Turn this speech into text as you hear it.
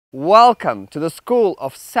Welcome to the School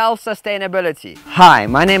of Self-Sustainability. Hi,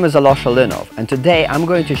 my name is Alosha Linov, and today I'm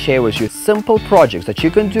going to share with you simple projects that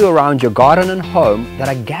you can do around your garden and home that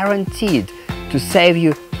are guaranteed to save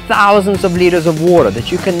you thousands of liters of water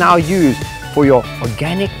that you can now use for your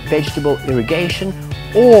organic vegetable irrigation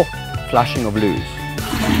or flushing of loos.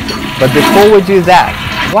 But before we do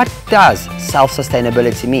that, what does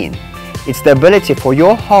self-sustainability mean? It's the ability for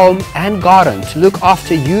your home and garden to look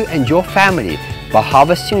after you and your family by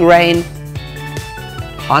harvesting rain,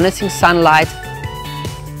 harnessing sunlight,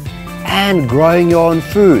 and growing your own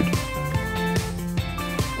food.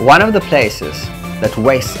 One of the places that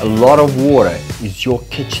wastes a lot of water is your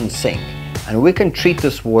kitchen sink, and we can treat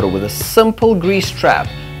this water with a simple grease trap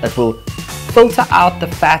that will filter out the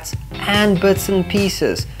fats and bits and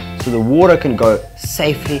pieces so the water can go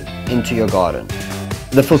safely into your garden.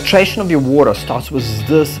 The filtration of your water starts with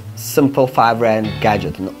this simple 5 rand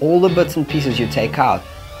gadget, and all the bits and pieces you take out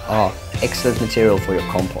are excellent material for your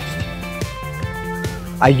compost.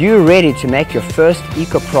 Are you ready to make your first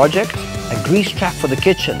eco project? A grease trap for the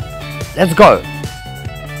kitchen. Let's go!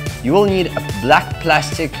 You will need a black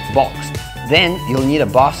plastic box. Then you'll need a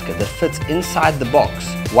basket that fits inside the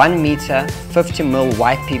box. 1 meter 50 ml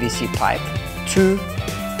white PVC pipe, 2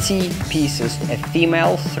 T-pieces, a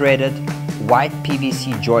female threaded white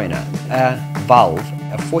PVC joiner, a valve,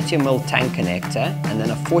 a 40 ml tank connector, and then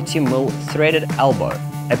a 40 ml threaded elbow,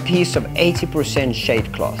 a piece of 80%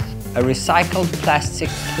 shade cloth, a recycled plastic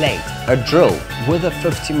plate, a drill with a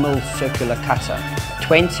 50 ml circular cutter,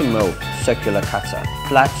 20 ml circular cutter,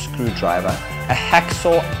 flat screwdriver, a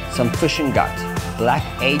hacksaw, some fishing gut, black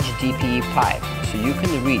HDPE pipe so you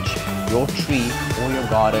can reach your tree or your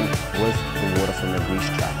garden with the water from the grease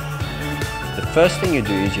trap. The first thing you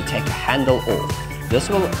do is you take a handle off. This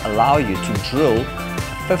will allow you to drill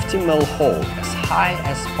a 50 ml hole as high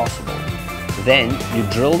as possible. Then you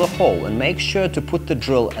drill the hole and make sure to put the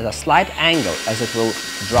drill at a slight angle as it will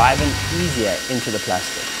drive in easier into the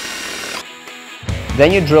plastic.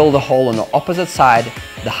 Then you drill the hole on the opposite side,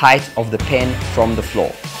 the height of the pen from the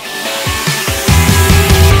floor.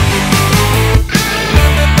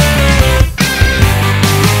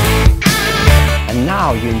 And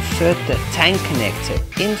now you insert the tank connector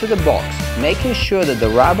into the box, making sure that the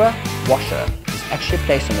rubber washer is actually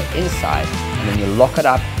placed on the inside, and then you lock it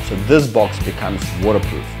up so this box becomes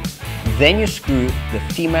waterproof. Then you screw the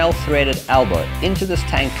female threaded elbow into this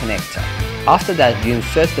tank connector. After that, you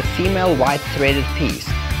insert the female white threaded piece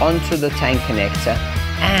onto the tank connector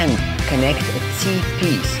and connect a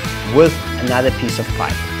T-piece with another piece of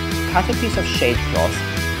pipe. Cut a piece of shade cloth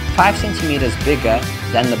 5 centimeters bigger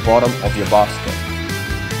than the bottom of your basket.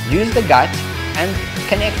 Use the gut and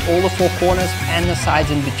connect all the 4 corners and the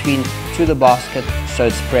sides in between to the basket so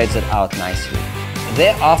it spreads it out nicely.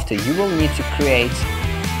 Thereafter, you will need to create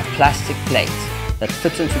a plastic plate that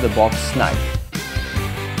fits into the box snug.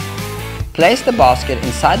 Place the basket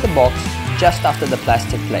inside the box just after the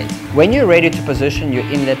plastic plate. When you're ready to position your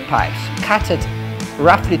inlet pipes, cut it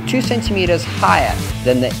roughly 2 centimeters higher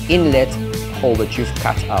than the inlet hole that you've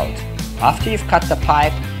cut out. After you've cut the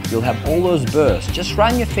pipe, you'll have all those burrs. Just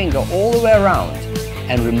run your finger all the way around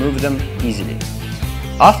and remove them easily.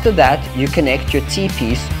 After that, you connect your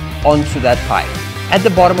T-piece onto that pipe. At the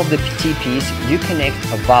bottom of the T-piece, you connect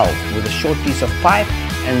a valve with a short piece of pipe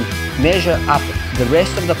and measure up the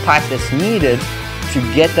rest of the pipe that's needed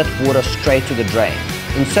to get that water straight to the drain.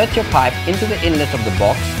 Insert your pipe into the inlet of the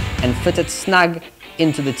box and fit it snug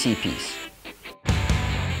into the T-piece.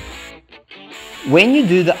 When you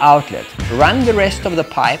do the outlet, run the rest of the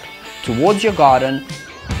pipe towards your garden,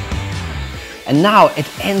 and now it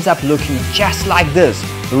ends up looking just like this,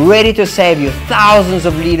 ready to save you thousands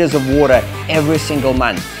of liters of water every single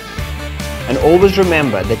month. And always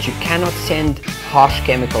remember that you cannot send harsh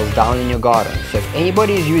chemicals down in your garden. So if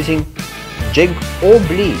anybody is using jig or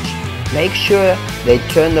bleach, make sure they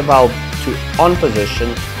turn the valve to on position,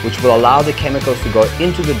 which will allow the chemicals to go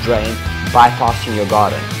into the drain, bypassing your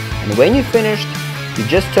garden. And when you're finished, you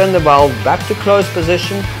just turn the valve back to closed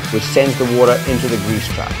position, which sends the water into the grease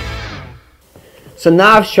trap. So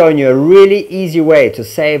now I've shown you a really easy way to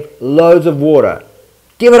save loads of water.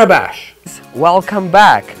 Give it a bash! Welcome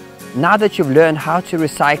back! Now that you've learned how to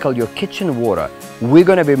recycle your kitchen water, we're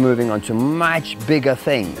going to be moving on to much bigger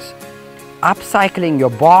things. Upcycling your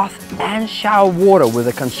bath and shower water with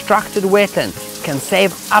a constructed wetland can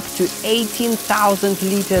save up to 18,000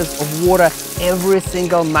 liters of water every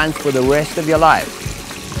single month for the rest of your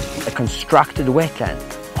life. A constructed wetland.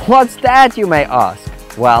 What's that, you may ask?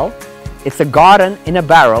 Well, it's a garden in a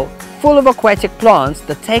barrel full of aquatic plants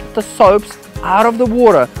that take the soaps out of the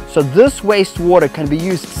water so this wastewater can be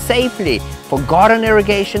used safely for garden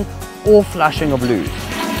irrigation or flushing of loos.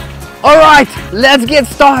 Alright, let's get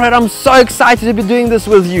started. I'm so excited to be doing this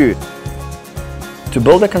with you. To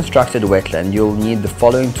build a constructed wetland, you'll need the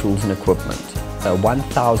following tools and equipment. A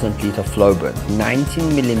 1000 litre flow bin,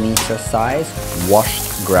 19mm size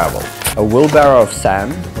washed gravel, a wheelbarrow of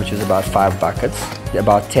sand, which is about 5 buckets,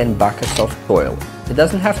 about 10 buckets of soil. It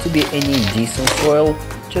doesn't have to be any decent soil,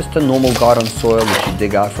 just a normal garden soil which you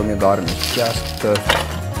dig out from your garden is just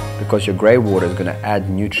perfect, because your grey water is going to add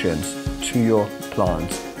nutrients to your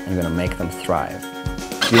plants and going to make them thrive.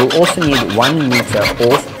 You will also need 1 meter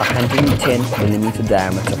of 110mm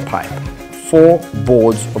diameter pipe, 4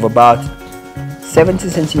 boards of about 70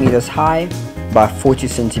 centimeters high by 40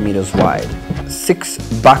 centimeters wide,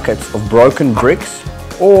 6 buckets of broken bricks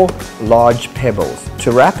or large pebbles.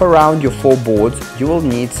 To wrap around your 4 boards, you will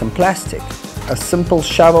need some plastic, a simple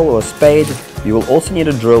shovel or a spade. You will also need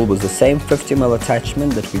a drill with the same 50mm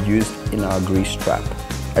attachment that we used in our grease trap,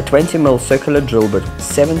 a 20mm circular drill bit,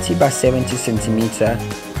 70 by 70 centimeter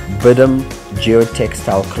Bidum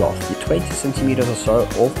geotextile cloth, 20 centimeters or so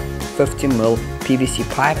of 50mm PVC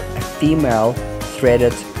pipe, a female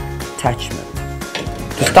threaded attachment.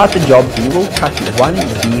 To start the job, you will cut 1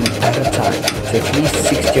 beam at a time to at least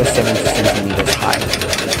 60 or 70 centimeters high.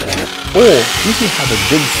 Or if you have a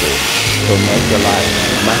jigsaw, it will make your life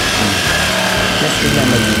much easier. Just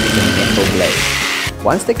remember to use a metal blade.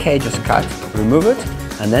 Once the cage is cut, remove it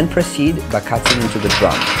and then proceed by cutting into the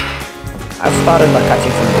drum. I've started by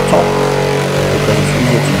cutting from the top because it's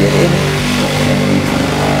easier to get in and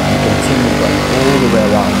continue going all the way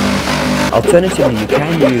around. Alternatively, you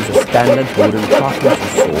can use a standard wooden carpenter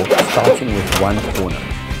saw starting with 1 corner.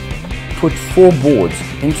 Put 4 boards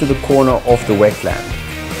into the corner of the wetland.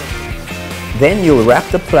 Then you'll wrap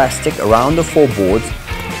the plastic around the 4 boards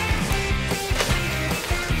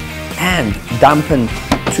and dump in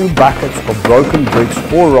 2 buckets of broken bricks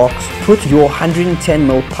or rocks. Put your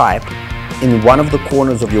 110mm pipe in one of the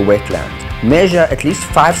corners of your wetland. Measure at least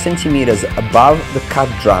 5 centimeters above the cut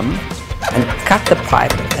drum and cut the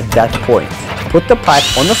pipe at that point. Put the pipe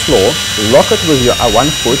on the floor, lock it with your 1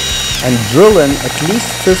 foot and drill in at least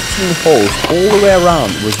 15 holes all the way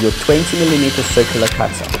around with your 20mm circular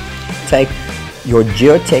cutter. Take your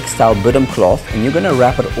geotextile Bidum cloth and you're going to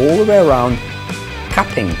wrap it all the way around,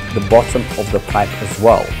 cupping the bottom of the pipe as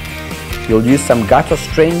well. You'll use some gut or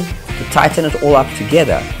string to tighten it all up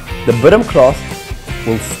together. The Bidum cloth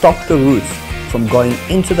will stop the roots from going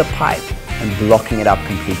into the pipe and blocking it up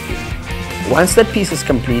completely. Once that piece is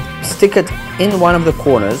complete, stick it in one of the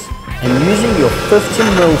corners and using your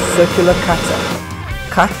 50mm circular cutter,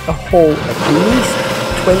 cut a hole at least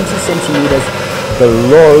 20 centimeters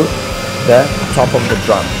below the top of the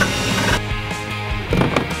drum.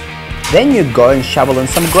 Then you'd go and shovel in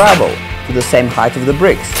some gravel to the same height of the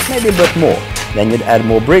bricks, maybe a bit more. Then you'd add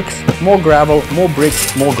more bricks, more gravel, more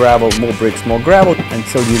bricks, more gravel, more bricks, more gravel,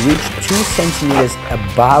 until you reach 2 centimeters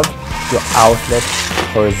above your outlet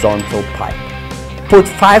horizontal pipe. Put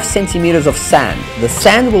 5 centimeters of sand. The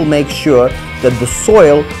sand will make sure that the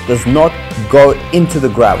soil does not go into the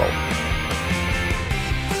gravel.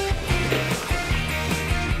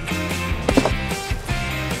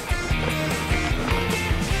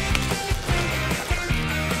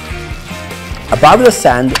 Above the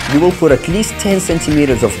sand, you will put at least 10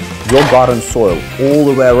 centimeters of your garden soil all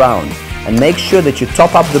the way around and make sure that you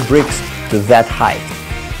top up the bricks to that height.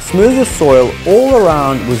 Smooth the soil all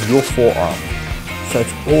around with your forearm so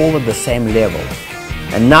it's all at the same level.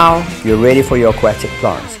 And now you're ready for your aquatic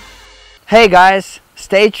plants. Hey guys,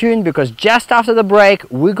 stay tuned because just after the break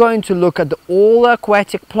we're going to look at all the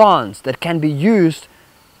aquatic plants that can be used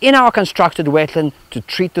in our constructed wetland to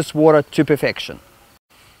treat this water to perfection.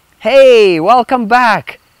 Hey, welcome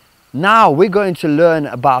back! Now we're going to learn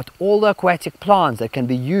about all the aquatic plants that can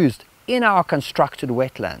be used in our constructed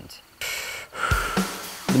wetlands.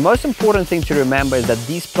 The most important thing to remember is that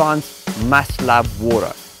these plants must love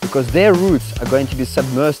water because their roots are going to be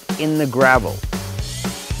submersed in the gravel.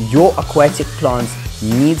 Your aquatic plants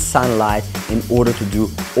need sunlight in order to do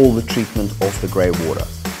all the treatment of the grey water.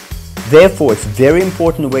 Therefore, it's very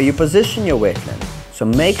important where you position your wetland. So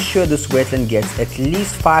make sure this wetland gets at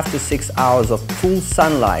least 5 to 6 hours of full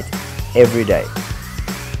sunlight every day.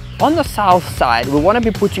 On the south side, we want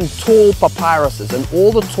to be putting tall papyruses and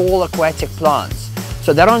all the tall aquatic plants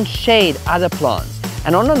so they don't shade other plants.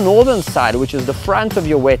 And on the northern side, which is the front of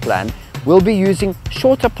your wetland, we'll be using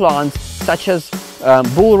shorter plants such as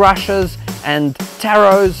bulrushes and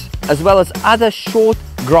taros, as well as other short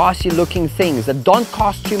grassy looking things that don't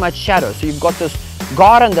cast too much shadow. So you've got this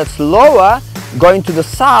garden that's lower going to the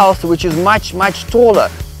south, which is much taller.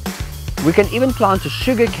 We can even plant a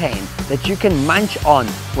sugar cane that you can munch on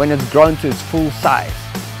when it's grown to its full size.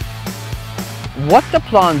 What the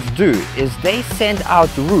plants do is they send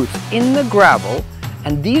out roots in the gravel,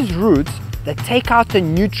 and these roots, they take out the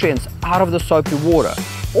nutrients out of the soapy water.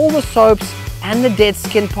 All the soaps and the dead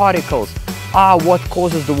skin particles are what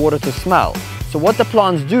causes the water to smell. So what the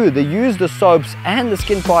plants do, they use the soaps and the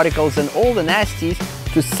skin particles and all the nasties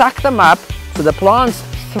to suck them up, so the plants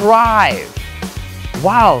thrive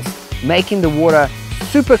whilst making the water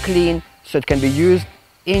super clean so it can be used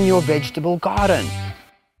in your vegetable garden.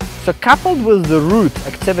 So coupled with the root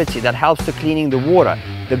activity that helps to cleaning the water,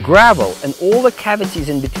 the gravel and all the cavities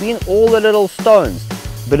in between all the little stones,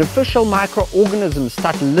 beneficial microorganisms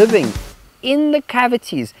start living in the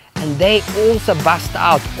cavities, and they also bust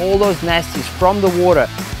out all those nasties from the water,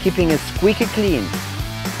 keeping it squeaky clean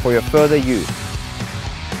for your further use.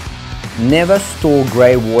 Never store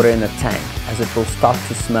grey water in a tank, as it will start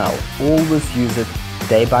to smell. Always use it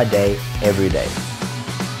day by day, every day.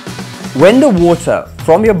 When the water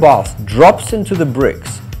from your bath drops into the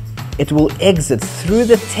bricks, it will exit through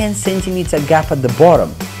the 10 centimeter gap at the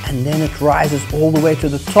bottom, and then it rises all the way to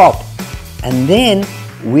the top. And then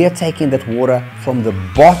we are taking that water from the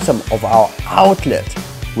bottom of our outlet,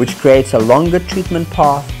 which creates a longer treatment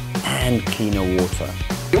path and cleaner water.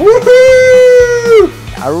 Woohoo!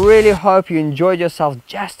 I really hope you enjoyed yourself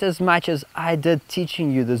just as much as I did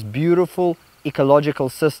teaching you these beautiful ecological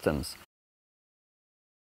systems.